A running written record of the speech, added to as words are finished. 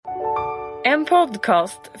En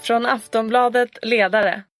podcast från Aftonbladet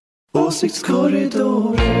Ledare.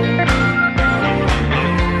 Åsiktskorridoren.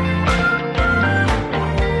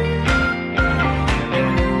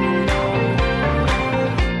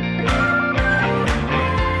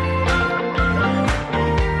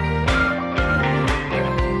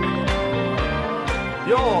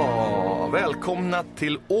 Ja, välkomna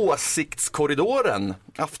till åsiktskorridoren.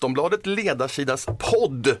 Aftonbladet Ledarsidas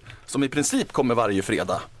podd som i princip kommer varje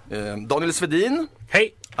fredag. Daniel Svedin.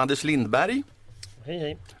 Hej. Anders Lindberg. Hej,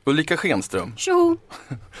 hej. Ulrika Schenström. Tjo!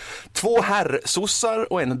 2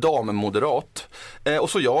 herrsossar och en dammoderat. Och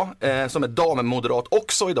så jag som är dammoderat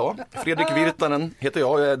också idag. Fredrik Virtanen heter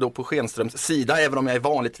jag är då på Schenströms sida, även om jag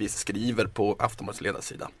vanligtvis skriver på Aftonbladets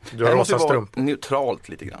ledarsida. Du har rosa strump. Neutralt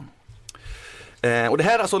lite grann. Och det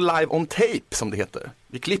här är alltså live on tape som det heter.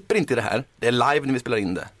 Vi klipper inte det här, det är live när vi spelar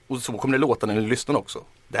in det. Och så kommer det låta när ni lyssnar också.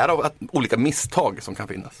 Det här är olika misstag som kan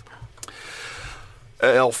finnas.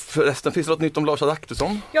 Ja, förresten, finns det något nytt om Lars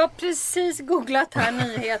Adaktusson? Jag har precis googlat här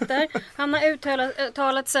nyheter. Han har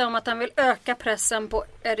uttalat sig om att han vill öka pressen på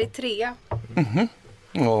Eritrea. Mhm.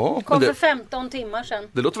 Ja, Kom för 15 timmar sedan.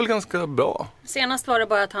 Det låter väl ganska bra. Senast var det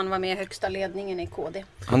bara att han var med i högsta ledningen i KD.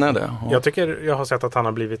 Han är det? Ja. Jag tycker jag har sett att han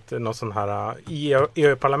har blivit någon sån här... I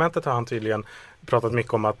EU-parlamentet har han tydligen pratat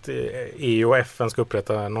mycket om att EU och FN ska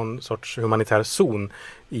upprätta någon sorts humanitär zon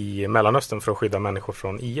i Mellanöstern för att skydda människor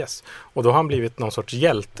från IS. Och då har han blivit någon sorts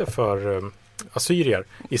hjälte för assyrier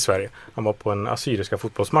i Sverige. Han var på en assyriska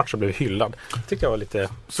fotbollsmatch och blev hyllad. Det tycker jag var lite...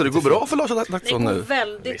 Så det går bra för Lars Adaktusson nu? Det går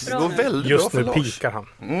väldigt bra. Det går väldigt just bra nu för Lars. pikar han.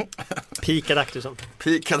 Pikar Adaktusson.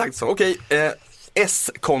 Pikar Adaktusson. Okej,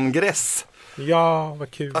 S-kongress. Ja,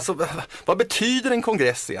 vad kul. Alltså, vad betyder en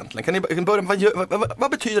kongress egentligen? Kan ni börja,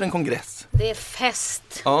 vad betyder en kongress? Det är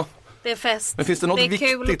fest. Ja. Det är fest. Men finns det något är viktigt?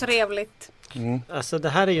 kul och trevligt. Alltså det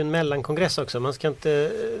här är ju en mellankongress också. Man ska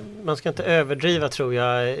inte överdriva, tror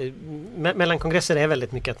jag. Mellankongresser är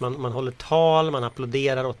väldigt mycket att man håller tal, man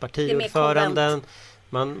applåderar åt partiordföranden,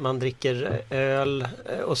 man dricker öl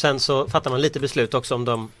och sen så fattar man lite beslut också om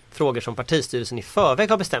de frågor som partistyrelsen i förväg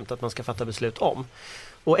har bestämt att man ska fatta beslut om.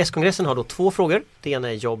 Och S-kongressen har då 2 frågor. Det ena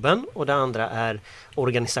är jobben och det andra är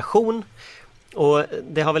organisation. Och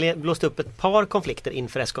det har väl blåst upp ett par konflikter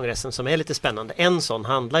inför S-kongressen som är lite spännande. En sån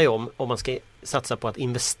handlar ju om man ska satsa på att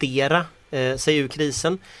investera sig ur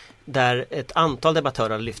krisen. Där ett antal debattörer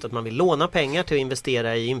har lyft att man vill låna pengar till att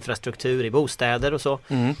investera i infrastruktur, i bostäder och så.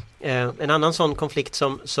 En annan sån konflikt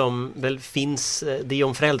som väl finns, det är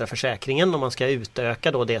om föräldraförsäkringen. Om man ska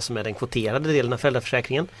utöka då det som är den kvoterade delen av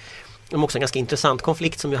föräldraförsäkringen. Det är också en ganska intressant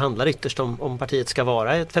konflikt som ju handlar ytterst om partiet ska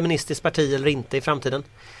vara ett feministiskt parti eller inte i framtiden.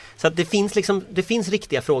 Så att det finns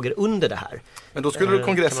riktiga frågor under det här. Men då skulle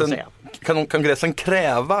kan kongressen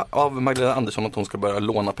kräva av Magdalena Andersson att hon ska börja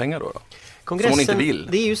låna pengar då? Som hon inte vill.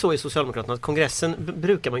 Det är ju så i Socialdemokraterna att kongressen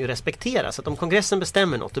brukar man ju respektera. Så att om kongressen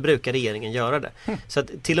bestämmer något, då brukar regeringen göra det. Så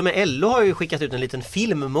att till och med LO har ju skickat ut en liten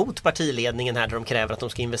film mot partiledningen här där de kräver att de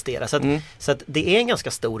ska investera. Så att det är en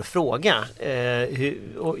ganska stor fråga.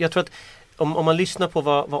 Och jag tror att om man lyssnar på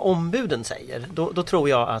vad ombuden säger, då tror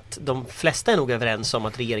jag att de flesta är nog överens om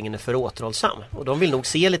att regeringen är för återhållsam. Och de vill nog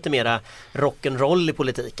se lite mera rock'n'roll i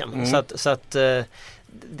politiken. Så att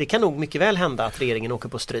det kan nog mycket väl hända att regeringen åker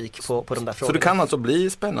på stryk på de där frågorna. Så det kan alltså bli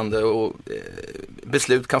spännande och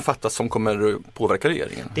beslut kan fattas som kommer påverka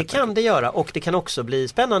regeringen? Det kan det göra, och det kan också bli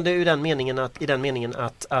spännande i den meningen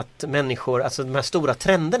att människor, alltså de här stora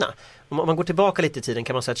trenderna. Om man går tillbaka lite i tiden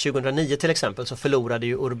kan man säga att 2009 till exempel så förlorade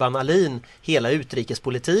ju Urban Ahlin hela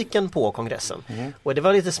utrikespolitiken på kongressen. Och det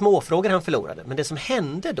var lite småfrågor han förlorade. Men det som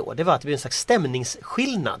hände då, det var att det blev en slags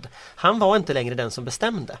stämningsskillnad. Han var inte längre den som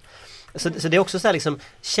bestämde. Så det är också så här liksom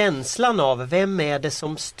känslan av vem är det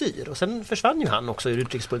som styr, och sen försvann ju han också ur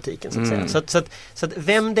utrikespolitiken så att säga. Så att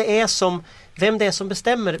vem det är som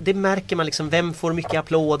bestämmer, det märker man liksom, vem får mycket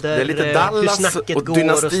applåder, det är lite Dallas och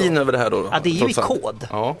dynastin över det här då. Ja, det är ju i kod.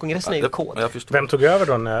 Ja. Kongressen är ju i kod. Vem tog över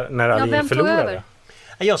då när Ahlin förlorade?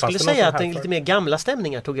 Jag skulle säga att lite mer gamla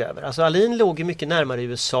stämningar tog över. Alltså Ahlin låg ju mycket närmare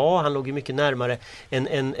USA, han låg ju mycket närmare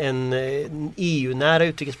en EU-nära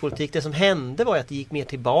utrikespolitik. Det som hände var att det gick mer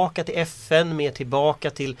tillbaka till FN, mer tillbaka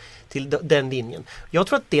till den linjen. Jag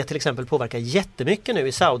tror att det till exempel påverkar jättemycket nu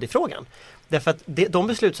i Saudi-frågan. Därför att de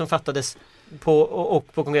beslut som fattades på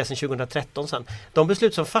kongressen 2013 sen, de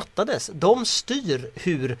beslut som fattades, de styr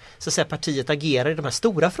hur så att säga, partiet agerar i de här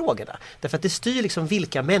stora frågorna. Därför att det styr liksom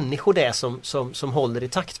vilka människor det är som håller i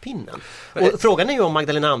taktpinnen. Och frågan är ju om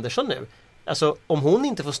Magdalena Andersson nu, alltså om hon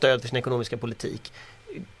inte får stöd för sin ekonomiska politik,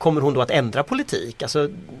 kommer hon då att ändra politik? Alltså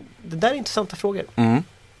det där är intressanta frågor.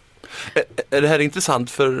 Är det här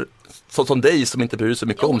intressant för så som dig som inte bryr sig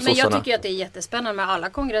mycket om sossarna? Men jag tycker att det är jättespännande med alla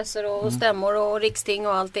kongresser och stämmor och riksting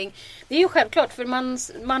och allting. Det är ju självklart, för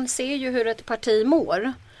man ser ju hur ett parti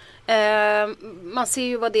mår. Man ser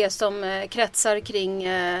ju vad det är som kretsar kring,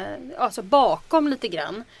 alltså bakom lite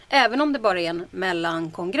grann. Även om det bara är en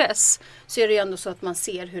mellankongress, så är det ju ändå så att man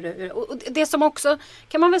ser hur det... Och det som också,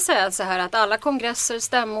 kan man väl säga så här, att alla kongresser,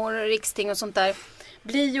 stämmor, riksting och sånt där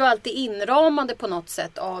blir ju alltid inramade på något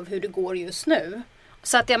sätt av hur det går just nu.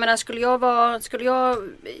 Så att jag menar, skulle jag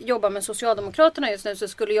jobba med Socialdemokraterna just nu, så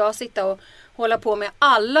skulle jag sitta och hålla på med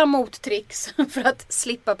alla mottricks för att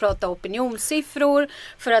slippa prata opinionssiffror,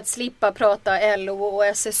 för att slippa prata LO och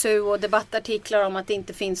SSU och debattartiklar om att det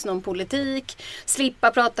inte finns någon politik,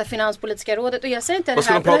 slippa prata Finanspolitiska rådet. Och jag säger inte vad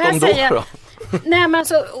det här. Vad ska de prata om då? Nej, men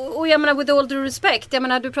alltså, och jag menar, with all due respect, jag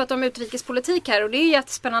menar, du pratar om utrikespolitik här och det är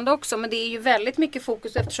jättespännande också, men det är ju väldigt mycket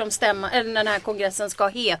fokus eftersom den här kongressen ska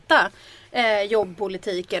heta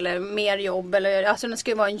jobbpolitik eller mer jobb, eller alltså det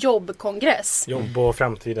ska ju vara en jobbkongress. Jobb och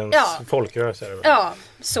framtidens folkrörelser. Ja,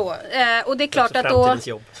 så. Och det är klart att då...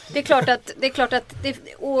 Det är klart att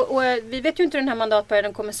och vi vet ju inte hur den här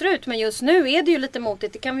mandatperioden kommer se ut, men just nu är det ju lite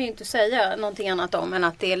motigt. Det kan vi ju inte säga någonting annat om än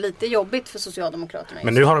att det är lite jobbigt för Socialdemokraterna.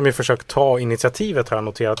 Men nu har de ju försökt ta initiativet, har jag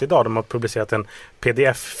noterat idag. De har publicerat en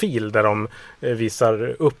pdf-fil där de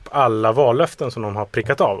visar upp alla vallöften som de har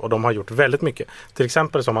prickat av. Och de har gjort väldigt mycket. Till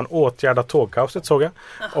exempel så har man åtgärdat tågkaoset, såg jag.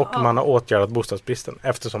 Och man har åtgärdat bostadsbristen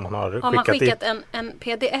eftersom man har skickat en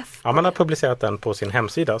pdf? Ja, man har publicerat den på sin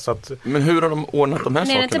hemsida. Så att... Men hur har de ordnat de här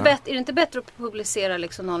sakerna? Är det inte bättre att publicera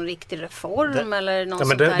liksom någon riktig reform eller något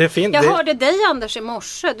sånt där? Jag hörde dig, Anders, i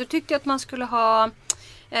morse. Du tyckte att man skulle ha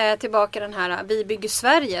tillbaka den här Vi bygger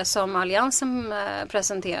Sverige som Alliansen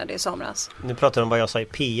presenterade i somras. Nu pratar de om vad jag sa i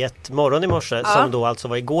P1 morgon i morse, som då alltså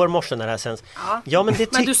var igår morse när det här sänds. Ja, men det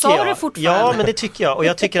tycker du sa det fortfarande. Ja, men det tycker jag. Och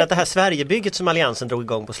jag tycker att det här Sverigebygget som Alliansen drog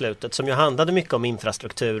igång på slutet, som ju handlade mycket om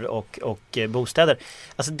infrastruktur och bostäder.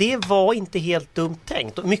 Alltså det var inte helt dumt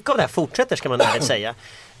tänkt. Och mycket av det här fortsätter, ska man ärligt säga.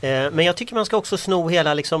 Men jag tycker man ska också sno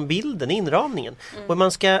hela liksom bilden, inramningen. Och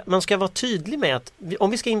man ska vara tydlig med att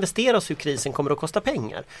om vi ska investera oss ur krisen kommer det att kosta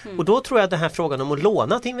pengar. Och då tror jag att den här frågan om att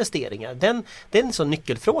låna till investeringar, det är en sån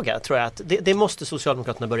nyckelfråga, tror jag, att det måste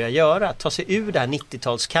Socialdemokraterna börja göra. Ta sig ur det här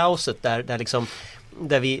 90-talskaoset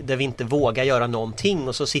där vi inte vågar göra någonting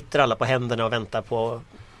och så sitter alla på händerna och väntar på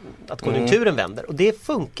att konjunkturen vänder. Och det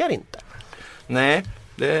funkar inte. Nej.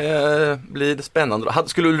 Det blir spännande.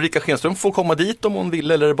 Skulle Ulrika Schenström få komma dit om hon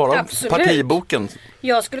ville, eller är det bara partiboken?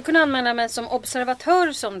 Jag skulle kunna anmäla mig som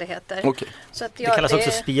observatör, som det heter. Okay. Så att det kallas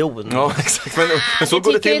också spion. Ja, exakt. Men så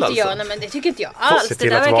går det till alltså. Nej, men det tycker inte jag alls. Se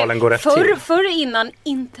till att valen går rätt till. Förr innan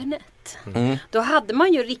internet. Då hade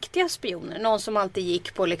man ju riktiga spioner. Någon som alltid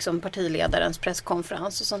gick på liksom partiledarens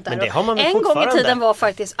presskonferens och sånt där. Men det har man väl en gång i tiden var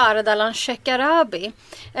faktiskt Ardalan Shekarabi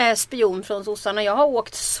spion från sossarna. Jag har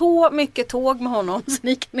åkt så mycket tåg med honom så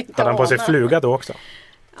ni kan inte hade han på sig fluga då också?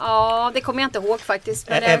 Ja, det kommer jag inte ihåg faktiskt.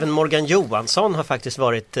 Men även Morgan Johansson har faktiskt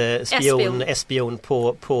varit spion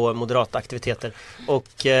på moderata aktiviteter. Och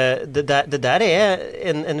det där är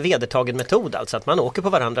en vedertagen metod, alltså att man åker på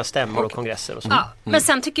varandras stämmor och kongresser och så. Ja, men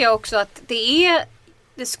sen tycker jag också att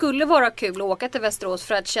det skulle vara kul att åka till Västerås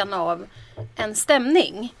för att känna av en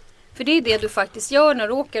stämning. För det är det du faktiskt gör när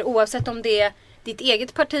du åker, oavsett om det är ditt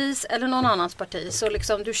eget partis eller någon annans parti. Så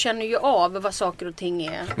liksom, du känner ju av vad saker och ting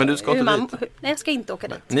är. Men du ska inte dit? Nej, jag ska inte åka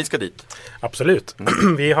dit. Ni ska dit? Absolut.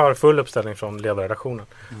 Vi har full uppställning från ledarredaktionen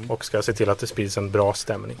och ska se till att det sprids en bra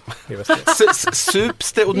stämning i Västerås.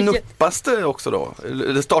 Sups det och nuppas det också då?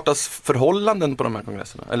 Det startas förhållanden på de här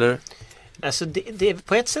kongresserna? Eller? Alltså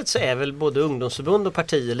på ett sätt så är väl både ungdomsförbund och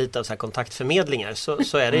partier lite av så här kontaktförmedlingar,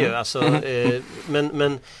 så är det ju. Alltså,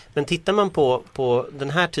 men tittar man på den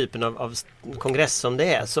här typen av kongress som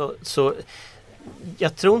det är, så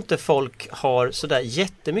jag tror inte folk har sådär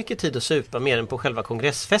jättemycket tid att supa mer än på själva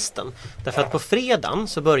kongressfesten. Därför att på fredagen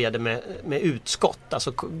så började med utskott,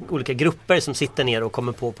 alltså olika grupper som sitter ner och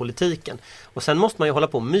kommer på politiken. Och sen måste man ju hålla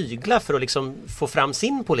på och mygla för att liksom få fram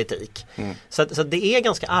sin politik. Så det är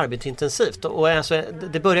ganska arbetsintensivt. Och alltså,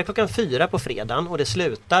 det börjar 4:00 på fredagen och det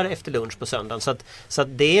slutar efter lunch på söndagen. Så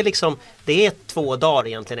att det är liksom, det är 2 dagar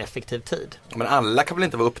egentligen effektiv tid. Men alla kan väl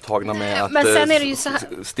inte vara upptagna med att sen är det ju så här...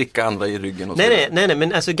 sticka andra i ryggen och Nej,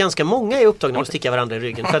 men alltså ganska många är upptagna med att sticka varandra i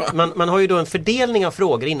ryggen. För att man har ju då en fördelning av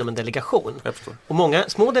frågor inom en delegation. Och många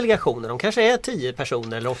små delegationer, de kanske är 10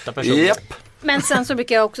 personer eller 8 personer. Yep. Men sen så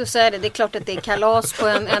brukar jag också säga det är klart att det är kalas på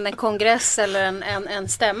en kongress eller en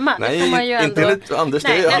stämma. Nej, det får man ju ändå... inte lite Anders.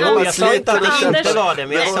 Nej, det är jag sa inte att det inte var det,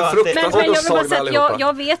 men jag sa att det... Men jag vill bara säga att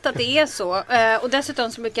jag vet att det är så. Och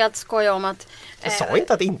dessutom så brukar jag alltid skoja om att jag sa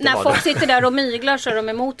inte att det inte när var folk det. sitter där och myglar så är de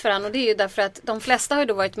emot varandra. Och det är ju därför att de flesta har ju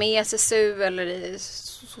då varit med i SSU eller i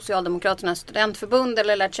Socialdemokraternas studentförbund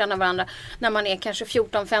eller lärt känna varandra när man är kanske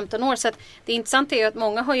 14-15 år. Så att det intressanta är ju att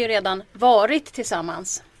många har ju redan varit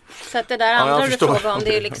tillsammans. Så att det där andra du frågar om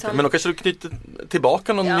det är liksom... Men då kanske du knyter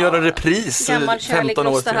tillbaka någon, gör en repris 15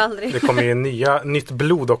 år sedan. Det kommer ju nytt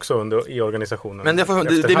blod också i organisationen. Men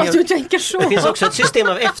du tänker så. Det finns också ett system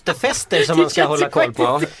av efterfester som man ska hålla koll på.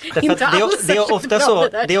 Ja. Det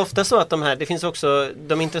är ofta så att det finns också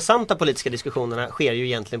de intressanta politiska diskussionerna sker ju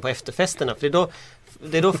egentligen på efterfesterna. För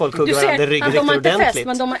det är då folk hugger varandra ryggen riktigt ordentligt. De har inte fest,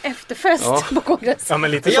 men de har efterfest på kongressen. Ja,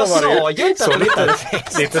 men lite så var det ju.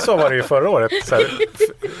 Lite så var det ju förra året. Så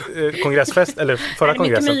här, kongressfest, eller förra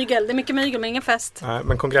kongressen. Det är mycket mygel, men ingen fest. Nej,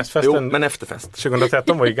 men kongressfesten... Jo, men efterfest.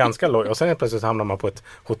 2013 var ju ganska låg. Och sen plötsligt hamnar man på ett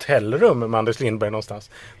hotellrum med Anders Lindberg någonstans.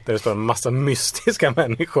 Där det står en massa mystiska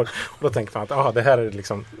människor. Och då tänker man att det här är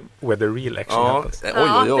liksom where the real action happens.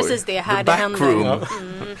 Oj. Precis det här det händer.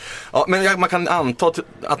 Ja, men man kan anta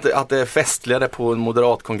att det är festligare på en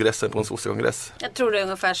moderatkongress än på en socialkongress. Jag tror det är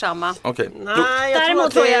ungefär samma. Okay.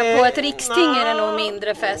 Däremot tror jag på ett riksting är det nog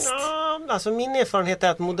mindre fest. Alltså min erfarenhet är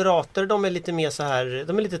att moderater, de är lite mer så här,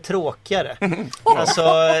 de är lite tråkigare. Alltså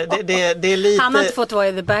det är lite... Han har inte fått vara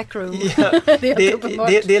i the backroom. Ja,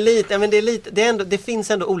 det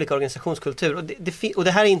finns ändå olika organisationskultur och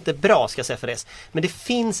det här är inte bra, ska jag säga för det. Men det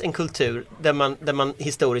finns en kultur där man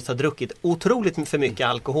historiskt har druckit otroligt för mycket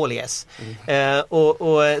alkohol i S.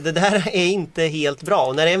 Och det där är inte helt bra.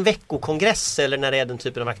 Och när det är en veckokongress eller när det är den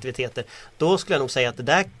typen av aktiviteter, då skulle jag nog säga att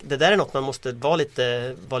det där är något man måste vara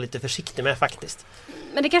lite försiktig med faktiskt.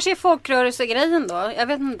 Men det kanske är folkrörelsegrejen då. Jag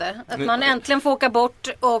vet inte. Att man äntligen får åka bort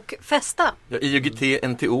och festa. Ja, IUGT,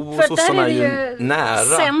 NTO och sossarna är ju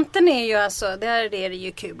nära. Centern är ju alltså, där är det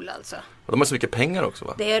ju kul alltså. Och de har så mycket pengar också,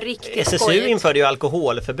 va? Det är riktigt SSU skojigt. införde ju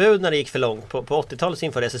alkoholförbud när det gick för långt. På 80-talet så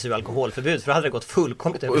införde SSU alkoholförbud, för då hade det gått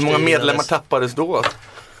fullkomligt överstyr. Och hur många medlemmar tappades då?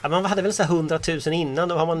 Ja, man hade väl så 100 000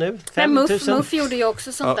 innan, och har man nu 5 000. Muff gjorde ju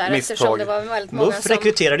också sånt där misstag. eftersom det var väldigt många Muff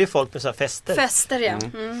rekryterade ju folk med så här fester. Fester, ja.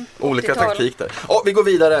 Olika taktik där. Vi går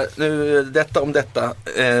vidare. Nu, detta om detta.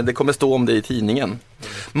 Det kommer stå om det i tidningen.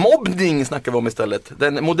 Mobbning snackar vi om istället.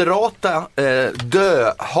 Den moderata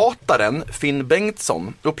döhataren Finn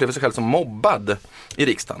Bengtsson upplever sig själv som mobbad i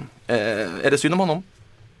riksdagen. Är det synd om honom?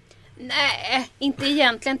 Nej, inte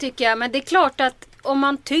egentligen tycker jag. Men det är klart att om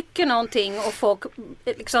man tycker någonting och folk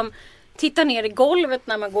liksom tittar ner i golvet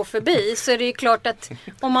när man går förbi, så är det ju klart att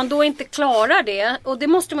om man då inte klarar det, och det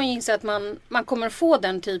måste man ju inse att man kommer få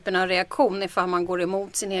den typen av reaktion ifall man går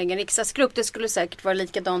emot sin egen riksdagsgrupp. Det skulle säkert vara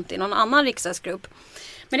likadant i någon annan riksdagsgrupp.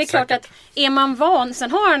 Men det är klart att är man van,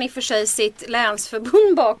 sen har han i och för sig sitt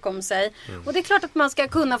länsförbund bakom sig. Och det är klart att man ska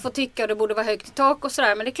kunna få tycka, och det borde vara högt i tak och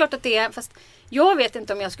sådär. Men det är klart att det är, fast jag vet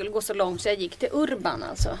inte om jag skulle gå så långt så jag gick till Urban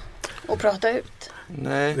alltså och prata ut.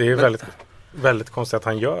 Nej. Det är ju väldigt konstigt att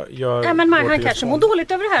han gör nej, men han kanske mår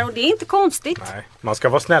dåligt över det här, och det är inte konstigt. Nej, man ska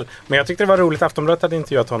vara snäll. Men jag tyckte det var roligt, Aftonbladet hade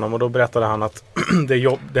intervjuat honom, och då berättade han att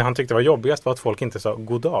det han tyckte var jobbigast var att folk inte sa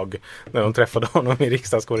god dag när de träffade honom i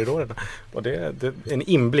riksdagskorridorerna. Och det är en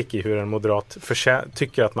inblick i hur en moderat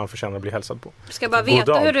tycker att man förtjänar att bli hälsad på. Jag ska bara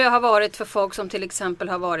veta hur det har varit för folk som till exempel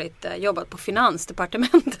har jobbat på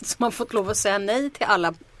Finansdepartementet, som har fått lov att säga nej till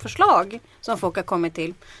alla förslag som folk har kommit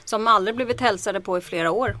till, som aldrig blivit hälsade på i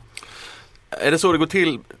flera år. Är det så det går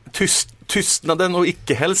till? Tystnaden och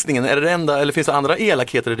icke-hälsningen, är det enda, eller finns det andra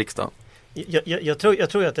elakheter i riksdagen? Jag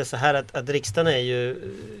tror att det är så här att riksdagen är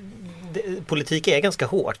ju... Politik är ganska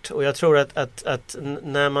hårt, och jag tror att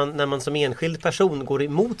när man som enskild person går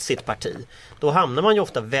emot sitt parti, då hamnar man ju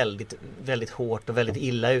ofta väldigt, väldigt hårt och väldigt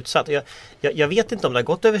illa utsatt. Jag vet inte om det har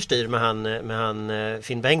gått överstyr med han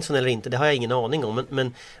Finn Bengtsson eller inte, det har jag ingen aning om,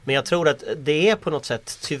 men jag tror att det är på något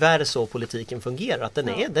sätt tyvärr så politiken fungerar, att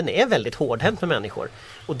den är väldigt hårdhänt med människor,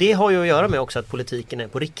 och det har ju att göra med också att politiken är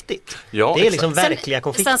på riktigt. Ja, det är liksom verkliga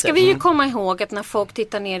konflikter. Sen ska vi ju komma ihåg att när folk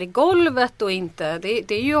tittar ner i golvet och inte,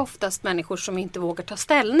 det är ju oftast människor som inte vågar ta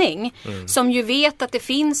ställning. Som ju vet att det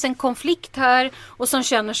finns en konflikt här, och som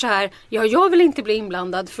känner så här: jag vill inte bli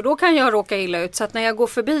inblandad, för då kan jag råka illa ut. Så att när jag går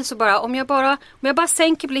förbi så om jag bara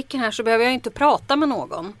sänker blicken här, så behöver jag inte prata med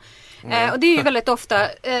någon. Och det är ju väldigt ofta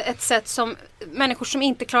ett sätt som människor som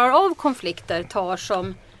inte klarar av konflikter tar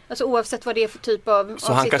som Alltså oavsett vad det är för typ av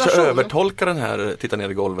Så han situation. kanske övertolkar den här titta ner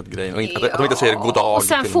i golvet grejen och att de inte säger god dag. Och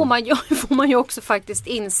sen får man ju också faktiskt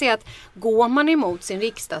inse att går man emot sin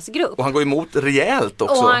riksdagsgrupp. Och han går emot rejält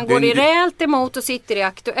också. Och han går rejält emot och sitter i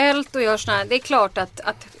Aktuellt och gör såna här. Det är klart att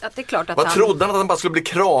det är klart att Vad trodde han att han bara skulle bli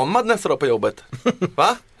kramad nästa dag på jobbet?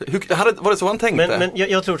 Va? Var det så han tänkte? Men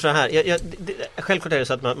jag tror så här. Självklart är det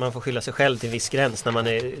så att man får skylla sig själv till en viss gräns när man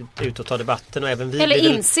är ute och tar debatten. Och även vi eller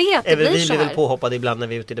inse att det blir så här. Vi blir väl påhoppade ibland när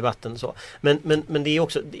vi är ute i debatten. Så. Men det är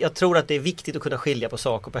också, jag tror att det är viktigt att kunna skilja på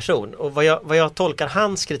sak och person. Och vad jag tolkar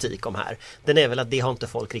hans kritik om här, den är väl att det har inte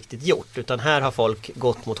folk riktigt gjort. Utan här har folk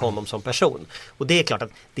gått mot honom som person. Och det är klart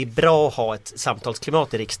att det är bra att ha ett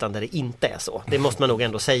samtalsklimat i riksdagen där det inte är så. Det måste man nog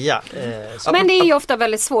ändå säga. Men det är ju ofta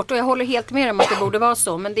väldigt svårt och jag håller helt med om att det borde vara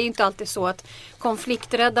så. Men det är inte alltid så att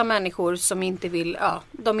konflikträdda människor som inte vill,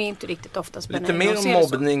 de är inte riktigt oftast lite mer om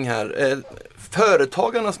mobbning här.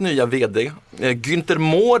 Företagarnas nya vd, Günther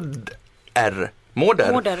Mårder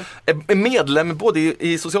är medlem både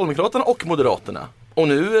i Socialdemokraterna och Moderaterna. Och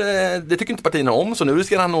nu, det tycker inte partierna om, så nu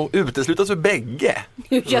riskerar han att uteslutas för bägge.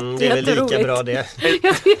 Det är väl lika bra det.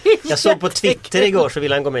 Jag såg på Twitter igår så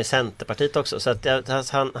vill han gå med i Centerpartiet också. Så att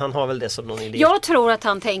han har väl det som någon idé. Jag tror att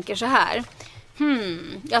han tänker så här.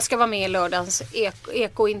 Jag ska vara med i lördagens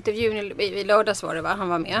ekointervjun i lördags var det va? Han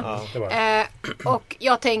var med. Ja, det var det. Och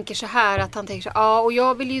jag tänker så här att han tänker så här, och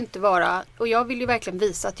jag vill ju inte vara, och jag vill ju verkligen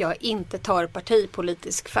visa att jag inte tar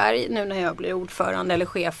partipolitisk färg nu när jag blir ordförande eller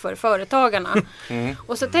chef för företagarna.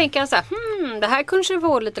 Och så tänker jag så här, det här kanske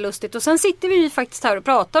var lite lustigt. Och sen sitter vi ju faktiskt här och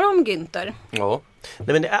pratar om Günther. Ja. Nej,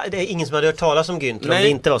 men det är ingen som hade hört talas om Günther om det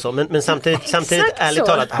inte var så. Men samtidigt ärligt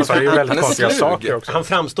talat, han sa ju väldigt konstiga saker också. Han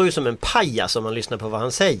framstår ju som en pajas om man lyssnar på vad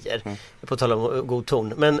han säger. På tal om god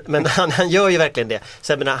ton. Men han gör ju verkligen det.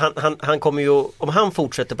 Så jag menar, han kommer ju, om han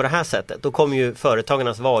fortsätter på det här sättet, då kommer ju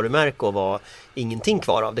företagarnas varumärke att vara ingenting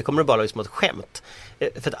kvar av. Det kommer bara liksom ett skämt.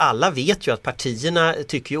 För att alla vet ju att partierna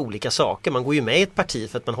tycker ju olika saker. Man går ju med i ett parti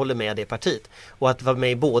för att man håller med det partiet. Och att vara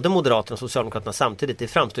med i både Moderaterna och Socialdemokraterna samtidigt, det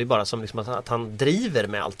framstår ju bara som liksom att han driver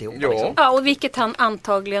med alltihop. Liksom. Ja, och vilket han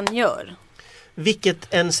antagligen gör. Vilket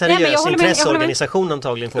en seriös intresseorganisation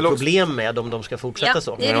antagligen får problem med om de ska fortsätta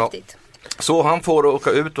så. Ja, det är riktigt. Så han får åka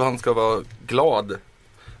ut och han ska vara glad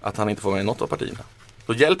att han inte får med i något av partierna.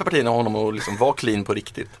 Då hjälper partierna honom att liksom vara clean på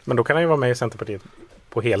riktigt. Men då kan han ju vara med i Centerpartiet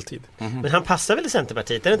på heltid. Men han passar väl i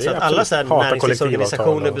Centerpartiet? Är det inte så att alla så här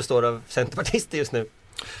näringslivsorganisationer består av centerpartister just nu?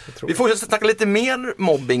 Vi fortsätter snacka lite mer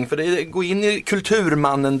mobbing, för det går in i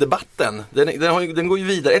kulturmannen-debatten. Den går ju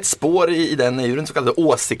vidare. Ett spår i den är ju den så kallade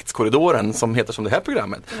åsiktskorridoren som heter som det här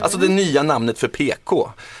programmet. Alltså det nya namnet för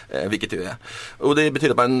PK, vilket det är. Och det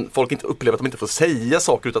betyder att folk inte upplever att de inte får säga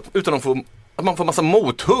saker utan att man får massa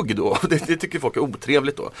mothugg då. Det tycker folk är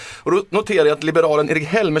otrevligt då. Och då noterar jag att liberalen Erik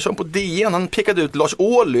Helmersson på DN, han pekade ut Lars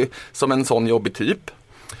Ohly som en sån jobbig typ.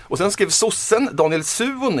 Och sen skrev sossen Daniel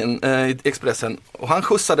Suhonen i Expressen, och han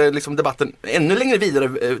skjutsade liksom debatten ännu längre vidare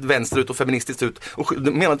vänsterut och feministiskt ut och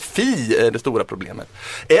menade att fi är det stora problemet.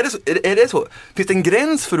 Är det så? Finns det en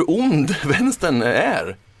gräns för hur ond vänstern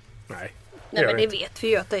är? Nej, men det vet vi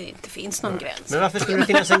ju att det inte finns någon gräns. Men varför skulle det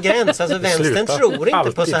finnas en gräns? Alltså vänstern tror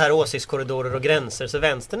inte på så här åsiktskorridorer och gränser. Så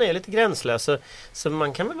vänstern är lite gränslös. Så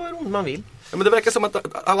man kan väl vara hur ond man vill. Ja, men det verkar som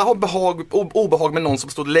att alla har obehag med någon som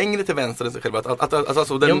står längre till vänster än sig själva.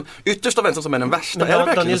 Alltså den yttersta vänstern som är den värsta. Men är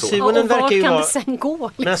det Daniel så? Suhonen verkar ju vara... sen gå?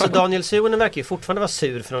 Liksom? Men alltså Daniel Suhonen verkar ju fortfarande vara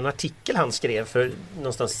sur för någon artikel han skrev för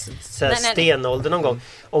någonstans stenålder någon gång.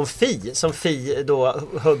 Om fi, som fi då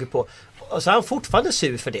högg på. Och så är han fortfarande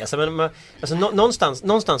sur för det. Så, alltså,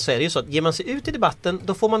 någonstans så är det ju så att ger man sig ut i debatten,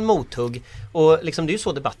 då får man mothugg. Och liksom, det är ju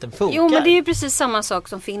så debatten funkar. Jo, men det är ju precis samma sak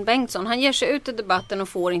som Finn Bengtsson. Han ger sig ut i debatten och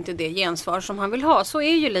får inte det gensvar som han vill ha. Så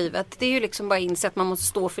är ju livet. Det är ju liksom bara inse att man måste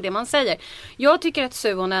stå för det man säger. Jag tycker att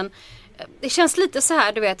Suhonen, det känns lite så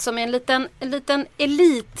här, du vet, som en liten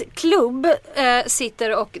elitklubb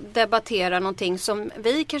sitter och debatterar någonting som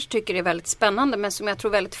vi kanske tycker är väldigt spännande, men som jag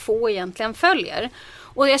tror väldigt få egentligen följer.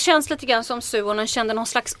 Och jag känns lite grann som Suhonen kände någon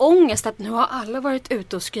slags ångest att nu har alla varit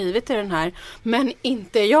ute och skrivit i den här, men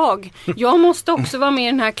inte jag. Jag måste också vara med i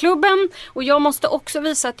den här klubben och jag måste också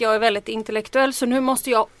visa att jag är väldigt intellektuell, så nu måste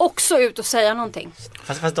jag också ut och säga någonting.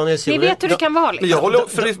 Fast Daniel Suhonen, ni vet hur det kan vara. Liksom. Jag håller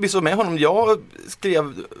förvisso med honom. Jag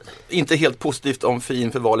skrev inte helt positivt om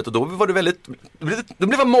Fin för valet och då var det då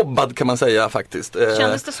blev jag mobbad kan man säga faktiskt.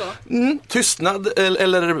 Kändes det så? Tystnad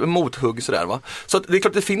eller mothugg sådär va. Så att det är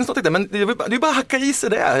klart det finns något där, men det är bara hacka i sig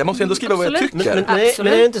det. Jag måste ändå skriva vad jag tycker. Men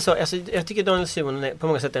är det inte så? Alltså, jag tycker Daniel Suhonen på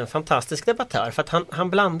många sätt är en fantastisk debattör. För att han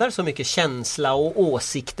blandar så mycket känsla och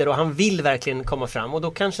åsikter och han vill verkligen komma fram. Och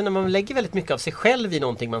då kanske när man lägger väldigt mycket av sig själv i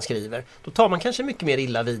någonting man skriver, då tar man kanske mycket mer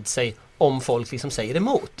illa vid sig om folk liksom säger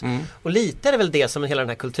emot. Och lite är det väl det som hela den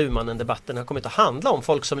här kulturmannen-debatten har kommit att handla om.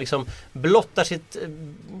 Folk som liksom blottar sitt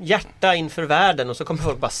hjärta inför världen och så kommer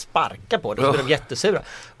folk bara sparka på det och så blir de jättesura.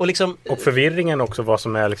 Och förvirringen också vad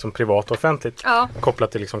som är liksom privat och offentligt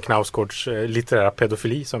kopplat till liksom Knausgårds litterära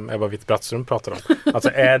pedofili som Eva Witt-Brattström pratar om. Alltså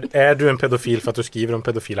är du en pedofil för att du skriver om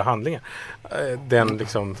pedofila handlingar? Den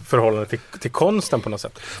liksom förhållande till konsten på något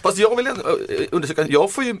sätt. Fast jag vill undersöka,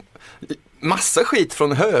 jag får ju massa skit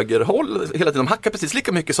från högerhåll hela tiden. De hackar precis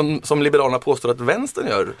lika mycket som Liberalerna påstår att vänstern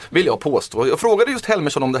gör, vill jag påstå. Jag frågade just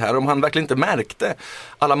Helmersson om det här, om han verkligen inte märkte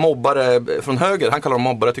alla mobbare från höger. Han kallar dem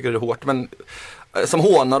mobbare, jag tycker det är hårt, men som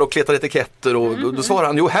hånar och kletar etiketter och då svarar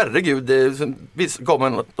han, jo herregud, vi gav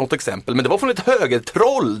mig något exempel, men det var från ett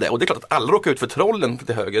högertroll det, och det är klart att alla råkar ut för trollen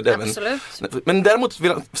till höger. Absolut. Men däremot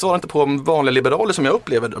vill jag svara inte på vanliga liberaler som jag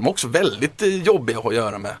upplever, de är också väldigt jobbiga att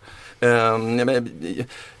göra med.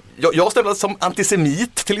 Jag stämplades som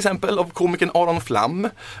antisemit till exempel av komikern Aron Flam.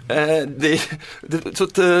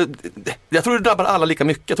 Jag tror det drabbar alla lika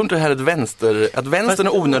mycket. Jag tror inte det här är att vänstern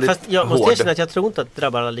är onödigt hård. Jag måste erkänna att jag tror inte att det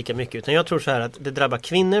drabbar alla lika mycket, utan jag tror så här att det drabbar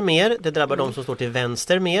kvinnor mer, det drabbar de som står till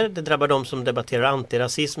vänster mer, det drabbar de som debatterar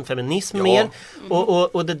antirasism, feminism mer.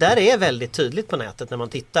 Och det där är väldigt tydligt på nätet när man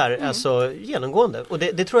tittar, alltså genomgående. Och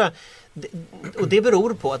det tror jag. Och det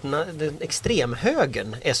beror på att den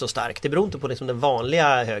extremhögern är så stark. Det beror inte på liksom den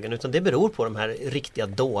vanliga högern, utan det beror på de här riktiga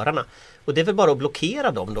dårarna. Och det är väl bara att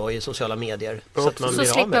blockera dem då i sociala medier. Så att man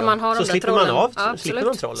slipper man ha de där trollen. Slipper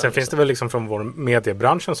man trollen. Sen finns det väl liksom från vår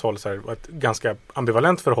mediebranschens håll så här, ett ganska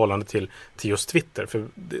ambivalent förhållande till just Twitter. För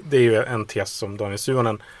det är ju en tes som Daniel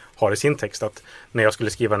Suhonen har i sin text, att när jag skulle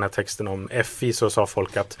skriva den här texten om FI så sa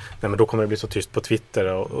folk att nej, men då kommer det bli så tyst på Twitter,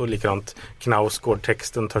 och likadant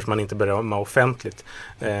Knausgård-texten törs man inte berömma offentligt.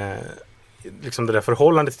 Liksom det där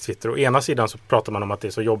förhållandet till Twitter. Å ena sidan så pratar man om att det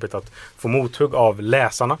är så jobbigt att få mothugg av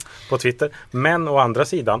läsarna på Twitter, men å andra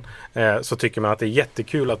sidan så tycker man att det är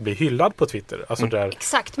jättekul att bli hyllad på Twitter. Alltså där,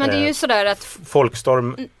 exakt, men det är ju sådär att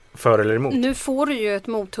folkstorm för eller emot. Nu får du ju ett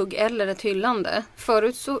mothugg eller ett hyllande.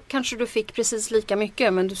 Förut så kanske du fick precis lika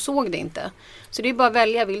mycket, men du såg det inte. Så det är bara att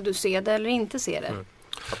välja, vill du se det eller inte se det.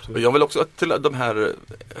 Absolut. Jag vill också till de här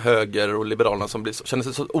höger och liberalerna som känner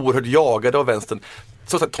sig så oerhört jagade av vänstern.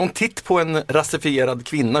 Så att ta en titt på en rasifierad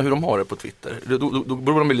kvinna, hur de har det på Twitter. Då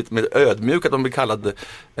borde de bli lite mer ödmjuka, att de blir kallad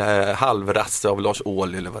halvrasse av Lars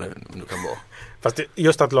Ohly eller vad det nu kan vara. Fast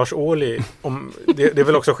just att Lars Ohly, det är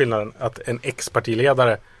väl också skillnaden att en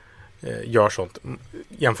ex-partiledare gör sånt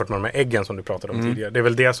jämfört med de här äggen som du pratade om tidigare. Det är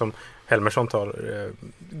väl det som Helmersson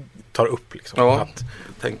tar upp liksom, att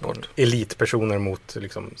elitpersoner mot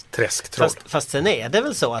liksom träsktroll. Fast sen är det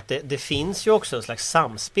väl så att det finns ju också en slags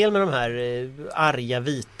samspel med de här arga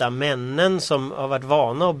vita männen som har varit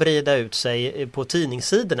vana att breda ut sig på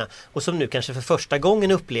tidningssidorna och som nu kanske för första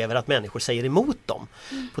gången upplever att människor säger emot dem.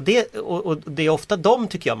 På det, och det är ofta de,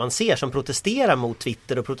 tycker jag, man ser som protesterar mot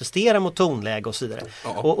Twitter och protesterar mot tonläge och så vidare.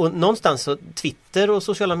 Och någonstans så Twitter och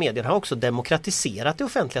sociala medier har också demokratiserat det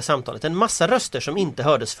offentliga samtalet. En massa röster som inte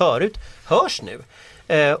hördes förut hörs nu.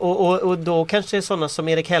 Och då kanske sådana som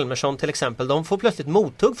Erik Helmersson till exempel, de får plötsligt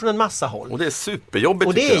mothugg från en massa håll. Och det är superjobbigt.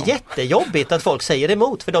 Och det är jättejobbigt att folk säger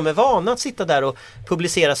emot, för de är vana att sitta där och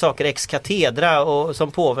publicera saker ex katedra och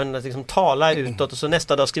som påven liksom tala utåt, och så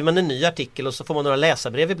nästa dag skriver man en ny artikel och så får man några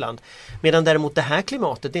läsarbrev ibland. Medan däremot det här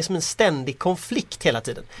klimatet, det är som en ständig konflikt hela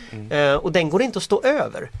tiden. Och den går inte att stå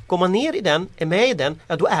över. Går man ner i den, är med i den,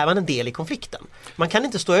 ja, då är man en del i konflikten. Man kan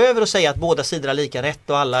inte stå över och säga att båda sidor har lika rätt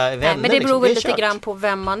och alla är vänner. Nej, men det beror väl lite grann på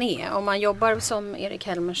vem man är. Om man jobbar som Erik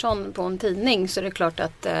Helmersson på en tidning så är det klart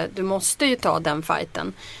att du måste ju ta den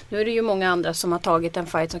fighten. Nu är det ju många andra som har tagit en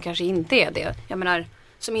fight som kanske inte är det. Jag menar,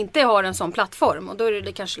 som inte har en sån plattform, och då är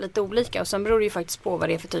det kanske lite olika. Och sen beror det ju faktiskt på vad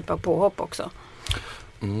det är för typ av påhopp också.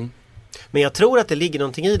 Men jag tror att det ligger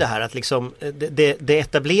någonting i det här att liksom det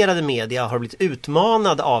etablerade media har blivit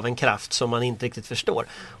utmanad av en kraft som man inte riktigt förstår.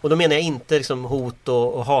 Och då menar jag inte liksom hot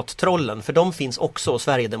och hattrollen, för de finns också, och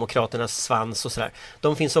Sverigedemokraternas svans och sådär.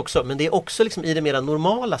 De finns också, men det är också liksom i det mera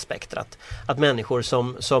normala spektrat att människor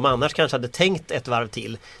som annars kanske hade tänkt ett varv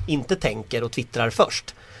till inte tänker och twittrar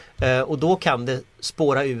först. Och då kan det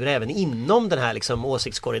spåra ur även inom den här liksom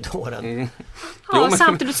åsiktskorridoren. Ja,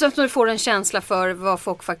 samtidigt som du får en känsla för vad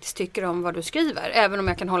folk faktiskt tycker om vad du skriver. Även om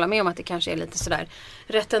jag kan hålla med om att det kanske är lite sådär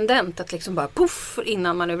retendent att liksom bara puff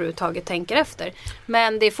innan man överhuvudtaget tänker efter.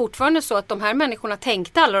 Men det är fortfarande så att de här människorna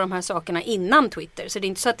tänkte alla de här sakerna innan Twitter. Så det är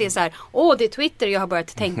inte så att det är så här, det är Twitter jag har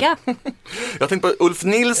börjat tänka. Jag tänkte på Ulf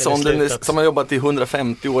Nilsson som har jobbat i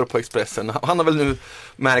 150 år på Expressen. Han har väl nu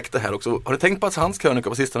märkt det här också. Har du tänkt på att hans krönika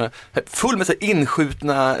på sistone full med så här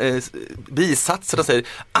inskjutna bisatser och säger,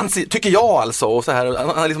 tycker jag alltså, och så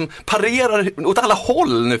här. Han liksom parerar åt alla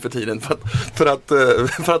håll nu för tiden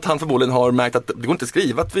för att han förmodligen har märkt att det går inte att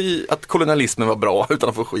skriva att kolonialismen var bra utan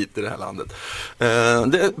att få skit i det här landet.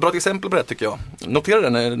 Det är ett bra exempel på det, tycker jag. Notera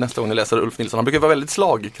det nästa gång ni läser Ulf Nilsson. Han brukar vara väldigt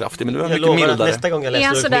slagkraftig, men nu är han mycket mildare. Nästa gång jag läser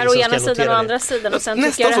Ulf Nilsson där å ena sidan och å andra sidan och sen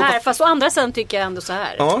tycker jag det här. Fast å andra sidan tycker jag ändå så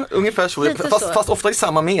här. Ja, ungefär så. Fast ofta i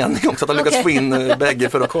samma mening också, att han lyckas få in bägge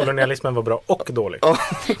för att... Kolonialismen var bra och dålig. Ja.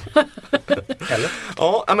 Eller?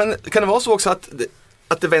 Ja, men kan det vara så också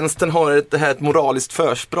att vänstern har ett moraliskt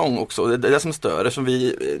försprång också? Det är det som stör, som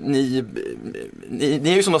ni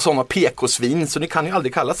är ju sådana PK-svin, så ni kan ju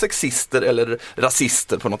aldrig kalla sexister eller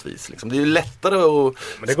rasister på något vis. Liksom. Det är ju lättare att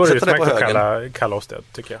men det går sätta det på högen. att kalla oss det,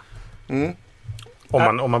 tycker jag. Mm.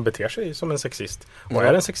 Om man beter sig som en sexist. Och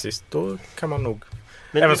är en sexist, då kan man nog...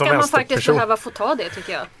 Men även som kan man faktiskt person. behöva få ta det,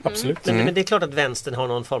 tycker jag. Absolut. Men det är klart att vänstern har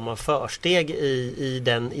någon form av försteg i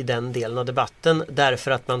den delen av debatten,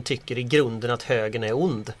 därför att man tycker i grunden att högern är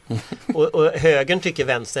ond. Och högern tycker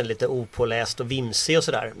vänstern är lite opåläst och vimsig och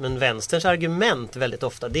sådär. Men vänsterns argument väldigt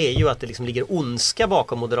ofta, det är ju att det liksom ligger ondska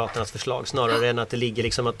bakom Moderaternas förslag, snarare än att det ligger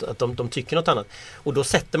liksom att de tycker något annat. Och då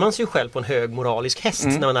sätter man sig ju själv på en hög moralisk häst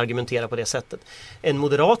när man argumenterar på det sättet. En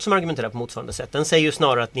moderat som argumenterar på motsvarande sätt, den säger ju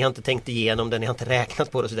snarare att ni har inte tänkt igenom det, ni har inte räknat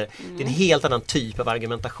på det och så där. Det är en helt annan typ av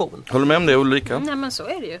argumentation. Håller du med om det, Ulrika? Nej, men så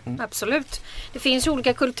är det ju. Absolut. Det finns ju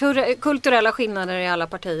olika kulturella skillnader i alla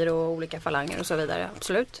partier och olika falanger och så vidare.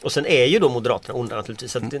 Absolut. Och sen är ju då Moderaterna onda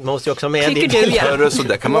naturligtvis. Så att man måste ju också ha med Tycker det. du, ja. Hörru, så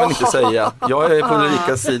det kan man väl inte säga. Jag är på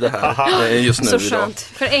Ulrikas sida här just nu. Så idag. skönt.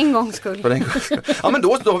 För en gångs skull. Ja, men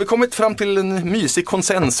då har vi kommit fram till en mysig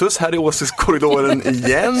konsensus här i åsiktskorridoren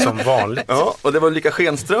igen. Som vanligt. Ja, och det var Ulrika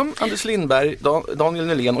Schenström, Anders Lindberg, Daniel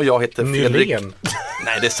Nylén och jag heter Fredrik.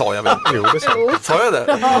 Nej, det sa jag väl. Jo, det sa. Sa jag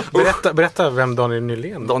det? Berätta vem Daniel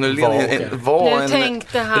Nylén var Nu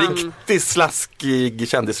tänkte en han. riktigt slaskig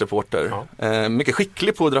kändisreporter. Ja. Mycket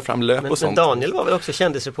skicklig på att dra fram löp och sånt. Men Daniel var väl också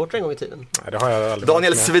kändisreporter en gång i tiden? Nej, det har jag aldrig.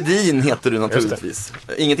 Daniel Svedin heter du naturligtvis.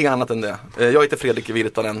 Ingenting annat än det. Jag heter Fredrik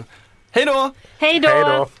Virtanen. Hej då! Hej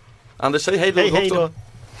då! Anders, säg hej då. Hej då!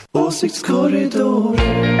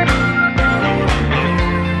 Åsiktskorridoren.